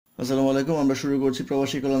আসসালামু আলাইকুম। আমরা শুরু করছি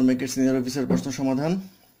প্রবাসী কল্যাণ ব্যাংকের সিনিয়র অফিসার প্রশ্ন সমাধান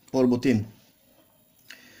পর্ব 3।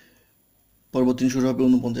 পর্ব 3 শুরু হবে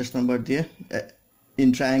 49 নাম্বার দিয়ে। In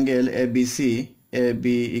triangle A B C A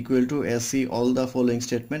B equal to A C all the following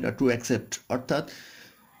statement R to accept, অর্থাৎ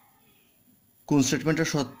কোন স্টেটমেন্টটা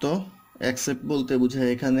সত্য, অ্যাকসেপ্ট বলতে বোঝায়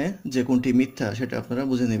এখানে যে কোনটি মিথ্যা সেটা আপনারা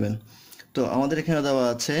বুঝে নেবেন। তো আমাদের এখানে দেওয়া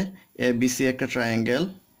আছে এ বি সি একটা triangle,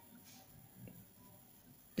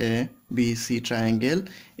 A B C triangle,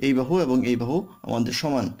 এই বাহু এবং এই বাহু আমাদের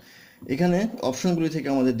সমান। এখানে অপশনগুলি থেকে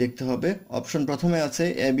আমাদের দেখতে হবে। অপশন প্রথমে আছে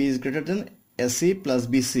A B is greater than AC plus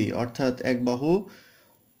BC, অর্থাৎ এক বাহু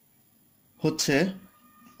হচ্ছে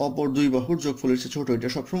অপর দুই বাহুর যোগফলের চেয়ে ছোট। এটা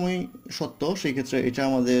সবসময় সত্য, সেই ক্ষেত্রে এটা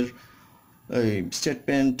আমাদের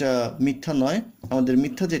স্টেটমেন্টটা মিথ্যা নয়। আমাদের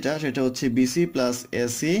মিথ্যা যেটা সেটা হচ্ছে BC plus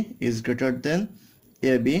AC is greater than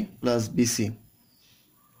A B plus BC.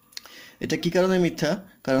 এটা কি কারণে মিথ্যা?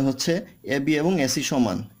 কারণ হচ্ছে এ বি এবং এসি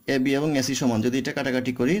সমান, এ বি এবং এসি সমান। যদি এটা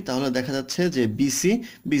কাটাকাটি করি তাহলে দেখা যাচ্ছে যে বিসি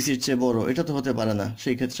বিসির চেয়ে বড়, এটা তো হতে পারে না।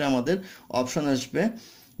 সেই ক্ষেত্রে আমাদের অপশন আসবে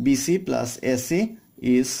BC plus AC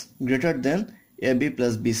is greater than A B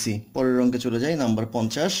plus BC. পরের অঙ্কে চলে যাই, number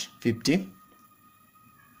 50।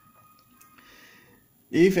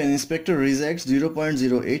 If an inspector rejects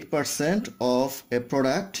 0.08% of a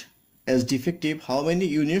product as defective, how many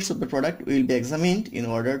units of the product will be examined in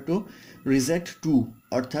order to reject 2?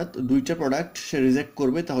 অর্থাৎ দুইটা product সে reject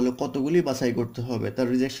করবে, তাহলে কতগুলি বাছাই করতে হবে। তার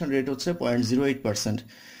রিজেকশন রেট হচ্ছে 0.08%।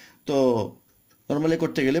 তো নর্মালি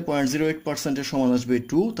করতে গেলে 0.08%-এর সমান আসবে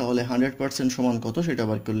 2, তাহলে 100% সমান কত সেটা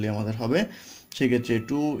বার করলে আমাদের হবে। সেক্ষেত্রে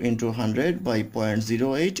 2 × 100 বাই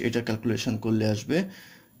 0.08, এটা ক্যালকুলেশন করলে আসবে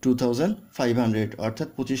 2500, অর্থাৎ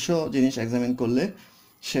 2500 জিনিস এক্সামিন করলে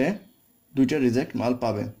সে দুইটা রিজেক্ট মাল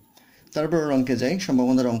পাবে। তারপর অঙ্কে যাই,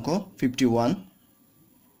 সম্ভাবনার অঙ্ক 51,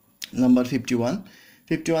 নাম্বার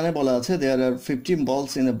 51-এ বলা আছে there are 15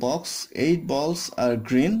 balls in a box, 8 balls are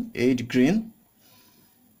green, 8 green,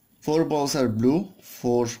 4 balls are blue,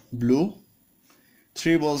 4 blue,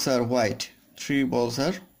 3 balls are white, 3 balls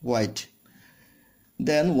are white.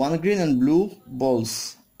 Then 1 green and blue balls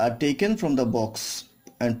are taken from the box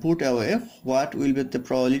and put away. What will be the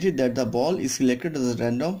probability that the ball is selected as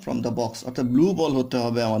random from the box? অর্থাৎ blue বল হতে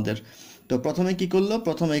হবে আমাদের। তো প্রথমে কি করলো,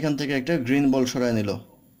 প্রথমে এখান থেকে একটা গ্রিন বল সরায় নিল,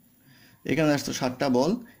 এখানে আসছে 7টা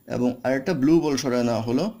বল, এবং আরেকটা ব্লু বল সরায় নেওয়া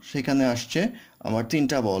হলো, সেখানে আসছে আমার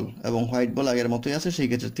 3টা বল, এবং হোয়াইট বল আগের মতোই আছে, সেই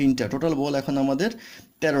ক্ষেত্রে 3টা। টোটাল বল এখন আমাদের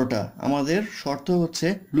 13টা। আমাদের শর্ত হচ্ছে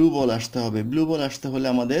ব্লু বল আসতে হবে। ব্লু বল আসতে হলে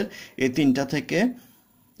আমাদের এই 3টা থেকে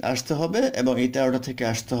আসতে হবে এবং এই 13টা থেকে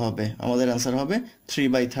আসতে হবে। আমাদের অ্যান্সার হবে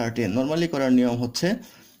 3/13। নর্মালি করার নিয়ম হচ্ছে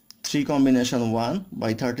 3 কম্বিনেশন 1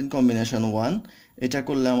 বাই 13 কম্বিনেশন 1, এটা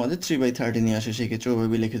করলে আমাদের 3/13 নিয়ে আসে, সেক্ষেত্রে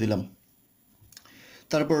ওইভাবে লিখে দিলাম।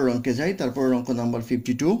 তারপরের অঙ্কে যাই, তারপরের অঙ্ক number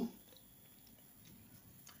 52।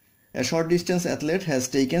 A short distance athlete has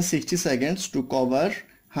taken 60 seconds to cover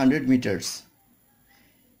 100 meters.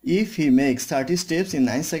 If he makes 30 steps in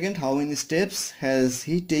 9 seconds, how many steps has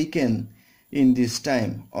he taken in this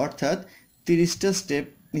time? অর্থাৎ 30টা স্টেপ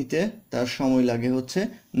নিতে তার সময় লাগে হচ্ছে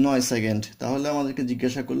 9 সেকেন্ড। তাহলে আমাদেরকে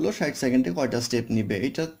জিজ্ঞাসা করলো 60 সেকেন্ডে কয়টা স্টেপ নিবে।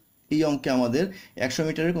 এই অঙ্কে আমাদের 100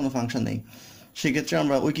 মিটারের কোনো ফাংশন নেই, সেক্ষেত্রে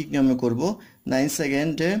আমরা ঐকিক নিয়মে করব। 9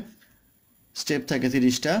 সেকেন্ডে স্টেপ থাকে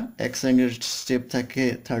 30টা, 1 সেকেন্ডের স্টেপ থাকে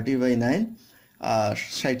 30/9, আর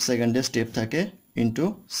 60 সেকেন্ডে স্টেপ থাকে ইন্টু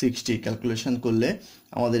 60। ক্যালকুলেশন করলে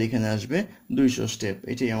আমাদের এখানে আসবে 200 স্টেপ।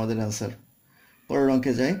 এটাই আমাদের অ্যান্সার। পরের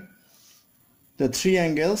অঙ্কে যাই। The three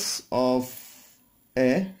angles of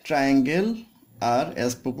a triangle are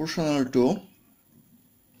as proportional to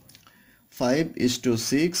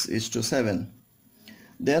 5:6:7.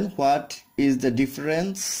 Then what is the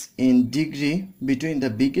difference in degree between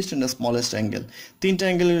the biggest and the smallest angle? তিনটা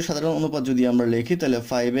অ্যাঙ্গেলের সাধারণ অনুপাত যদি আমরা লিখি তাহলে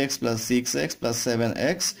 5x + 6x +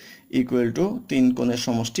 7x = 3 কোণের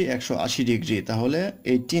সমষ্টি 180 ডিগ্রি। তাহলে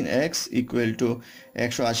 18x =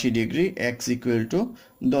 180 ডিগ্রি, x =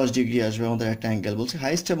 10 ডিগ্রি আসবে আমাদের একটা অ্যাঙ্গেল। বলছে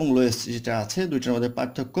হাইয়েস্ট এবং লোয়েস্ট যেটা আছে দুইটার মধ্যে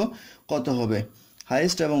পার্থক্য কত হবে।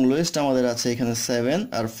 হাইয়েস্ট এবং লোয়েস্ট আমাদের আছে এখানে 7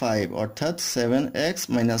 আর 5, অর্থাৎ 7x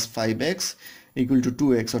 - 5x =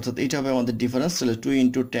 2x, অর্থাৎ এটা হবে আমাদের ডিফারেন্স। তাহলে 2 ×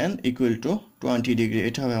 10 = 20 ডিগ্রি,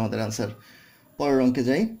 এটা হবে আমাদের অ্যান্সার। পরের অঙ্কে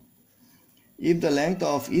যাই। If the length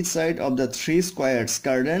of each side of the 3 squared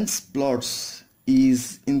cadence plots is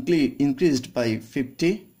increased by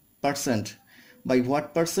 50%, by what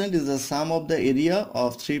percent is the sum of the area of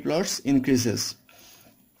 3 plots increases?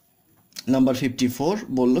 Number 54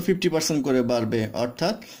 বললো 50% করে বাড়বে,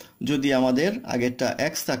 অর্থাৎ যদি আমাদের আগেরটা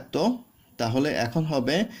x থাকতো তাহলে এখন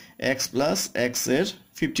হবে x + x এর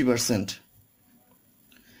 50%।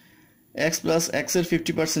 x + x এর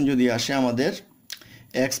 50% যদি আসে আমাদের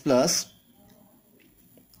x +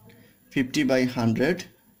 50 by 100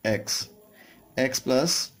 x x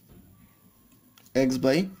plus x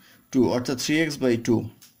by 2 অর্থাৎ 3x by 2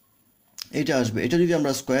 এটা আসবে। এটা যদি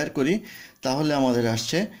আমরা স্কয়ার করি তাহলে আমাদের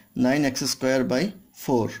আসছে 9x স্কয়ার by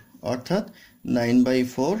 4 অর্থাৎ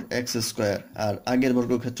 9/4 x স্কয়ার। আর আগের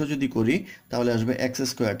বর্গক্ষেত্র যদি করি তাহলে আসবে x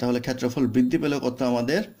স্কয়ার। তাহলে ক্ষেত্রফল বৃদ্ধি পেল কত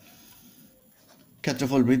আমাদের?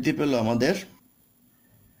 ক্ষেত্রফল বৃদ্ধি পেল আমাদের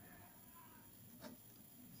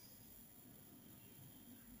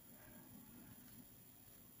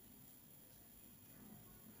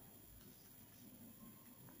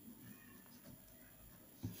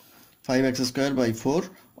 5x স্কয়ার by 4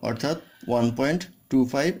 অর্থাৎ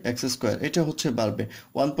 1.25x স্কয়ার। এটা হচ্ছে বাড়বে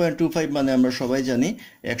 1.25 মানে আমরা সবাই জানি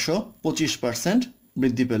 125%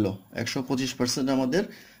 বৃদ্ধি পেল। 125% আমাদের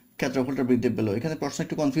ক্ষেত্রফলটা বৃদ্ধি পেল। এখানে প্রশ্ন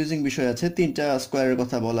একটু কনফিউজিং বিষয় আছে, তিনটা স্কয়ারের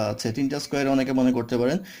কথা বলা আছে। তিনটা স্কয়ারে অনেকে মনে করতে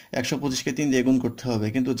পারেন 125কে 3 দিয়ে গুণ করতে হবে,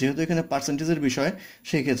 কিন্তু যেহেতু এখানে পার্সেন্টেজের বিষয়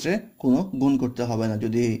সেই ক্ষেত্রে কোনো গুণ করতে হবে না।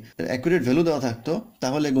 যদি অ্যাকুরেট ভ্যালু দেওয়া থাকতো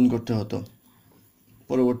তাহলে গুণ করতে হতো।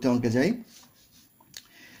 পরবর্তী অঙ্কে যাই,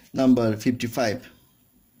 নাম্বার 55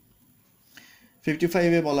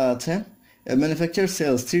 এ বলা আছে a manufacturer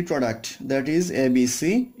sells 3 product that is ABC.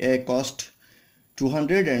 A cost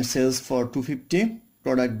 200 and sells for 250.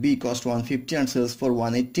 Product B cost 150 and sells for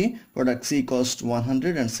 180. Product C cost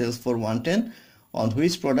 100 and sells for 110. On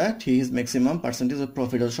which product he is maximum percentage of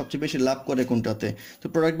profit? সবচেয়ে বেশি লাভ করে কোনটাতে? তো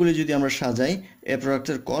প্রোডাক্টগুলি যদি আমরা সাজাই, এ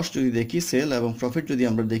প্রোডাক্টের cost যদি দেখি সেল এবং প্রফিট যদি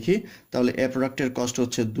আমরা দেখি তাহলে এ প্রোডাক্টের কস্ট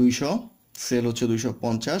হচ্ছে 200, সেল হচ্ছে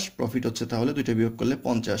 250, প্রফিট হচ্ছে তাহলে দুইটা বিয়োগ করলে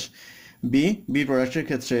 50। বি প্রোডাক্টের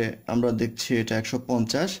ক্ষেত্রে আমরা দেখছি এটা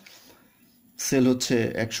 150, সেল হচ্ছে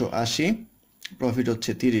 180, প্রফিট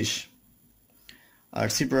হচ্ছে 30। আর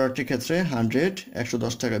সি প্রোডাক্টের ক্ষেত্রে 100,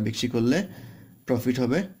 110 টাকা বিক্রি করলে প্রফিট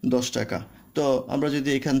হবে 10 টাকা। তো আমরা যদি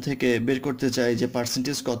এখান থেকে বের করতে চাই যে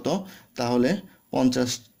পার্সেন্টেজ কত, তাহলে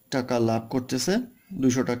 50 টাকা লাভ করতেছে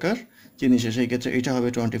 200 টাকার জিনিসে, সেই ক্ষেত্রে এটা হবে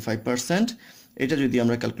 25%। এটা যদি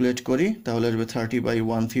আমরা ক্যালকুলেট করি তাহলে আসবে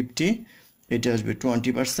 30/150, এটা আসবে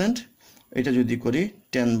 20%। এটা যদি করি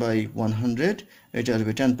 10/100, এটা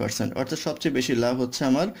আসবে 10%। অর্থাৎ সবচেয়ে বেশি লাভ হচ্ছে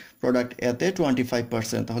আমার প্রোডাক্ট এতে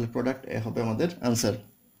 25%। তাহলে প্রোডাক্ট এ হবে আমাদের আনসার।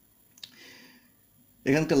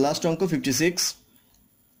 এখানকার লাস্ট অঙ্ক 56।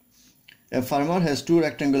 A farmer has 2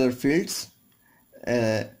 rectangular fields.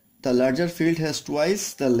 The larger field has twice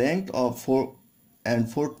the length of 4 and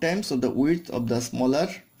 4 times of the width of the smaller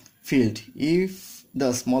field. If the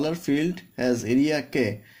smaller field has area K,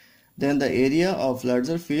 then the area of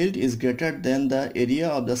larger field is greater than the area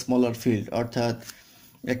of the smaller field. অর্থাৎ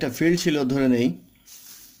একটা field ছিল ধরে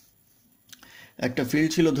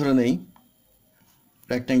নেই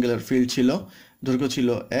rectangular field ছিল, দৈর্ঘ্য ছিল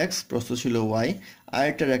x, প্রস্থ ছিল y। আর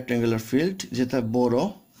একটা রেক্ট্যাঙ্গুলার ফিল্ড যেটা বড়,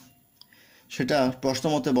 সেটা প্রশ্ন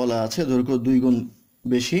মতে বলা আছে দৈর্ঘ্য 2 গুণ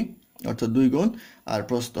বেশি অর্থাৎ 2 গুণ, আর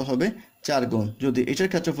প্রস্থ হবে 4 গুণ। যদি এটার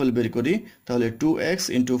ক্ষেত্রফল বের করি তাহলে 2x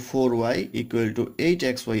 × 4y =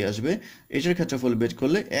 8xy আসবে। এটার ক্ষেত্রফল বের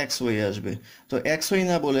করলে xy আসবে। তো xy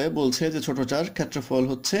না বলে বলছে যে ছোটটার ক্ষেত্রফল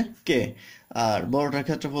হচ্ছে k, আর বড়টার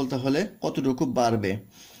ক্ষেত্রফল তাহলে কতটুকু বাড়বে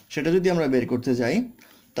সেটা যদি আমরা বের করতে যাই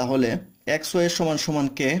তাহলে xy সমান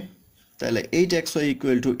k, তাহলে 8xy =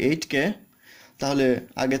 8k। তাহলে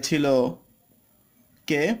আগে ছিল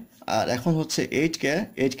k আর এখন হচ্ছে 8k,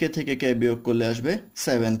 8k থেকে k বিয়োগ করলে আসবে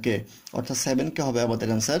 7k, অর্থাৎ 7k হবে আমাদের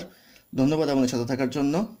অ্যান্সার। ধন্যবাদ আমাদের সাথে থাকার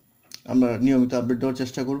জন্য। আমরা নিয়মিত আপডেট দেওয়ার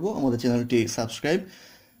চেষ্টা করব। আমাদের চ্যানেলটি সাবস্ক্রাইব,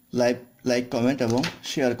 লাইক, কমেন্ট এবং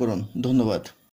শেয়ার করুন। ধন্যবাদ।